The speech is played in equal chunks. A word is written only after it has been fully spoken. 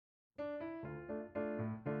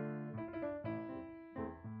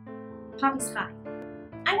Poppy's high.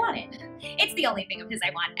 I want it. It's the only thing of his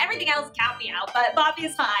I want. Everything else count me out, but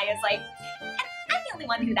Poppy's high is like, I'm the only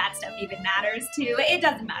one who that stuff even matters to. It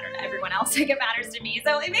doesn't matter to everyone else, like it matters to me.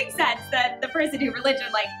 So it makes sense that the person who religion,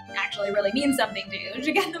 like, actually really means something to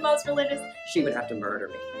should get the most religious. She would have to murder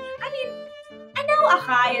me. I mean, I know a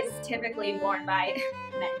high is typically worn by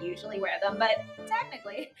men usually wear them, but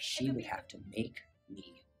technically. She would have to make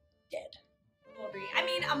me dead. Jewelry. I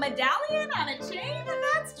mean, a medallion on a chain?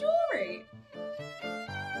 That's jewelry.